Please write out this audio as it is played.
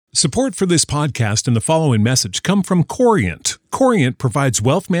Support for this podcast and the following message come from Corient. Corient provides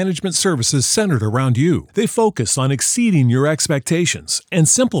wealth management services centered around you. They focus on exceeding your expectations and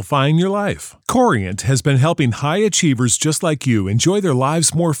simplifying your life. Corient has been helping high achievers just like you enjoy their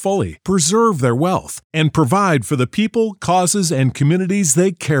lives more fully, preserve their wealth, and provide for the people, causes, and communities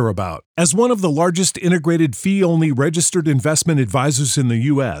they care about. As one of the largest integrated fee-only registered investment advisors in the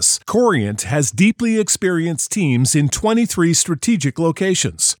U.S., Corient has deeply experienced teams in 23 strategic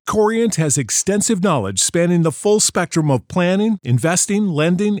locations. Corient has extensive knowledge spanning the full spectrum of planning, investing,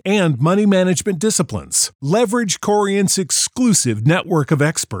 lending, and money management disciplines. Leverage Corient's exclusive network of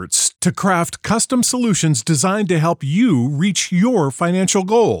experts to craft custom solutions designed to help you reach your financial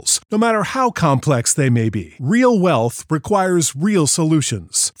goals, no matter how complex they may be. Real wealth requires real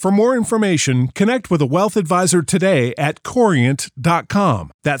solutions. For more information, connect with a wealth advisor today at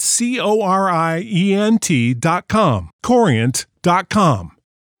Corient.com. That's Corient.com. Corient.com.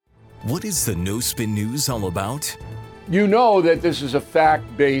 What is the No Spin News all about? You know that this is a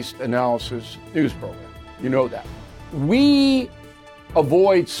fact-based analysis news program. You know that. We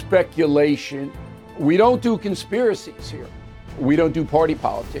avoid speculation. We don't do conspiracies here. We don't do party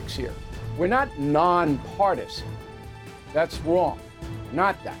politics here. We're not nonpartisan. That's wrong.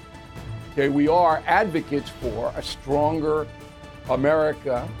 Not that. Okay, we are advocates for a stronger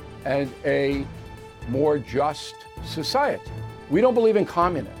America and a more just society. We don't believe in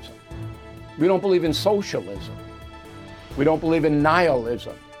communism. We don't believe in socialism. We don't believe in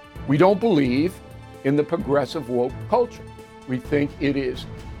nihilism. We don't believe in the progressive woke culture. We think it is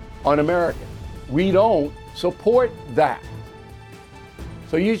un-American. We don't support that.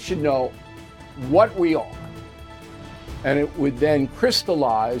 So you should know what we are, and it would then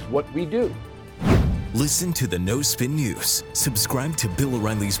crystallize what we do. Listen to the No Spin News. Subscribe to Bill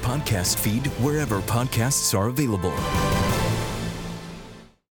O'Reilly's podcast feed wherever podcasts are available.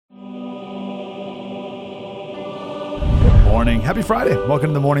 Morning. Happy Friday. Welcome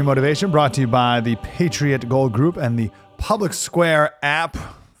to the Morning Motivation, brought to you by the Patriot Gold Group and the Public Square app.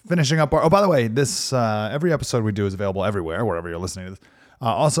 Finishing up our... Oh, by the way, this every episode we do is available everywhere, wherever you're listening to this.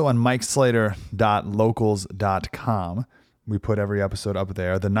 Also on MikeSlater.locals.com. We put every episode up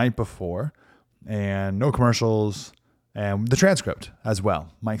there the night before, and no commercials, and the transcript as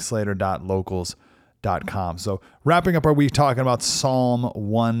well. MikeSlater.locals.com. So wrapping up our week talking about Psalm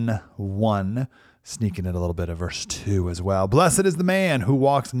 1:1. Sneaking in a little bit of verse 2 as well. Blessed is the man who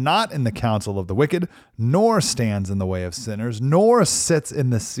walks not in the counsel of the wicked, nor stands in the way of sinners, nor sits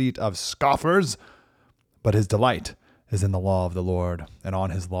in the seat of scoffers, but his delight is in the law of the Lord, and on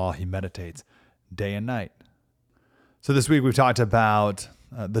his law he meditates day and night. So this week we've talked about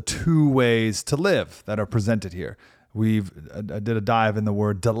the two ways to live that are presented here. We've did a dive in the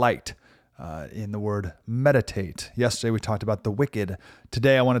word delight, in the word meditate. Yesterday we talked about the wicked.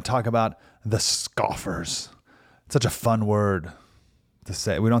 Today I want to talk about the scoffers. It's such a fun word to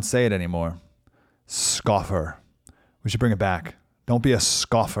say. We don't say it anymore. Scoffer. We should bring it back. Don't be a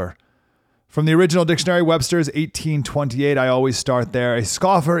scoffer. From the original dictionary, Webster's 1828, I always start there. A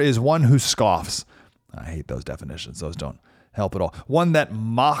scoffer is one who scoffs. I hate those definitions. Those don't help at all. One that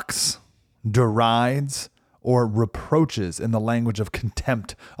mocks, derides, or reproaches in the language of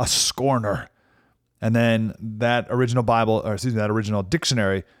contempt, a scorner. And then that original that original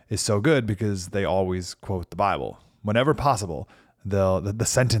dictionary is so good because they always quote the Bible. Whenever possible, the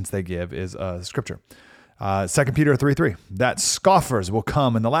sentence they give is scripture. 2 Peter 3:3, that scoffers will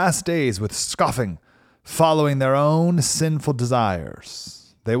come in the last days with scoffing, following their own sinful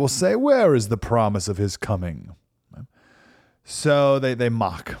desires. They will say, where is the promise of his coming? So they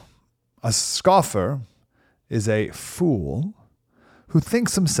mock. A scoffer is a fool who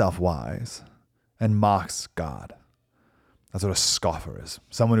thinks himself wise and mocks God. That's what a scoffer is.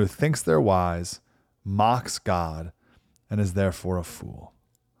 Someone who thinks they're wise, mocks God, and is therefore a fool.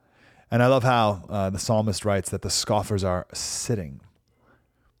 And I love how the psalmist writes that the scoffers are sitting.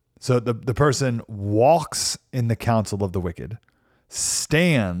 So the person walks in the counsel of the wicked,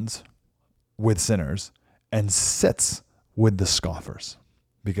 stands with sinners, and sits with the scoffers.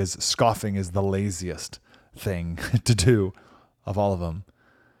 Because scoffing is the laziest thing to do of all of them.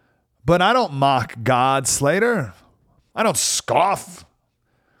 But I don't mock God, Slater. I don't scoff.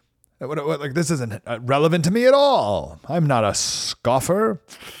 Like, this isn't relevant to me at all. I'm not a scoffer.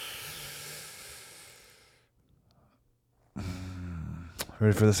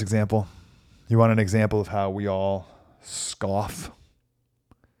 Ready for this example? You want an example of how we all scoff?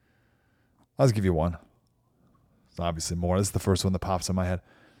 I'll just give you one. It's obviously more. This is the first one that pops in my head.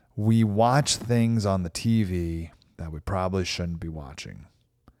 We watch things on the TV that we probably shouldn't be watching.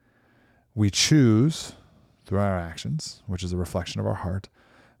 We choose, through our actions, which is a reflection of our heart,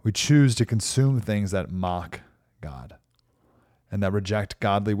 We choose to consume things that mock God and that reject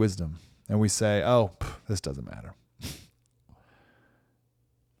godly wisdom. And we say, oh, this doesn't matter.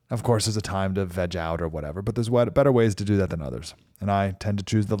 Of course, there's a time to veg out or whatever, but there's better ways to do that than others. And I tend to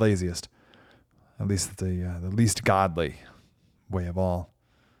choose the laziest, at least the least godly way of all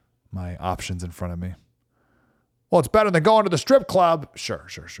my options in front of me. Well, it's better than going to the strip club. Sure.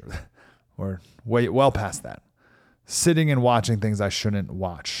 We're well past that. Sitting and watching things I shouldn't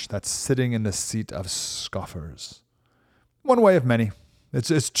watch. That's sitting in the seat of scoffers. One way of many.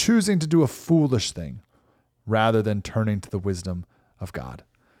 It's choosing to do a foolish thing rather than turning to the wisdom of God.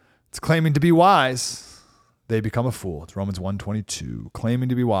 It's claiming to be wise, they become a fool. It's Romans 1:22. Claiming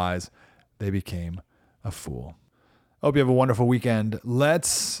to be wise, they became a fool. I hope you have a wonderful weekend.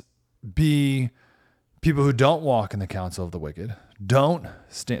 Let's be people who don't walk in the counsel of the wicked. Don't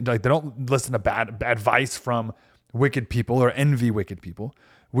stand, they don't listen to bad advice from wicked people or envy wicked people.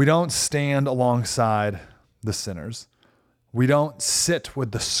 We don't stand alongside the sinners. We don't sit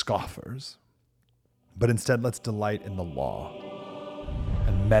with the scoffers. But instead, let's delight in the law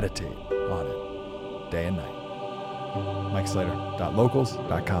and meditate on it day and night.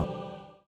 MikeSlater.locals.com